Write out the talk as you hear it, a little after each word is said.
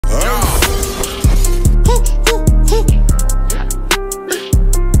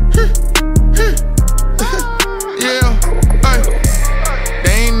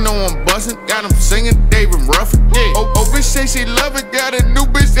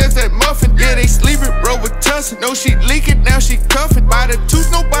that muffin. Yeah, they sleeping, bro, with tussin'. No, she leaking, now she cuffin'. By the tooth,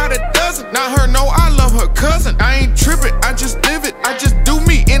 no, by the dozen. Not her, no, I love her cousin. I ain't trippin', I just live it. I just do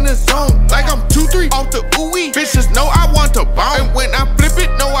me in the zone. Like I'm 2-3 off the ooey. Bitch, just know I want the bone. And when I flip it,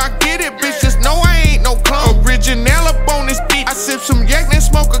 no, I get it. Bitch, just know I ain't no clone. Original up on this beat. I sip some yak, then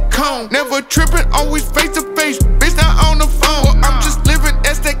smoke a cone. Never trippin', always face to face. Bitch, not on the phone. Well, I'm just living,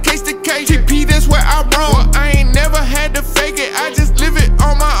 that's that case to case. TP, that's where I roam. Well, I ain't never had to fake it. I just live it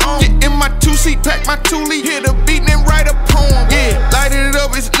on my own. Get in my 2-seat, pack my 2-lead. Hit a beat and write a poem. Yeah, light it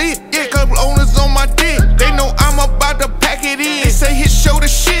up, it's lit. Yeah, couple owners on my dick. They know I'm about to pack it in. They say his shoulder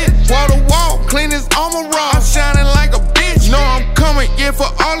shit. Wall to wall, clean his armor raw. I'm shining like a bitch. Know I'm coming, yeah, for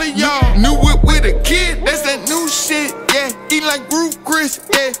all of y'all. New whip with a kid, that's that new shit. Yeah, eat like roof Chris.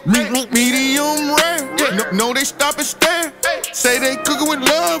 Yeah, medium rare. Yeah, no, they stop and stare. Say they cooking with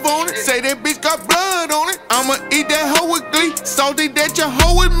love on it. Say that bitch got blood on it. I'ma eat that hoe with glee. Salty that you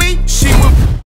hoe with me. She was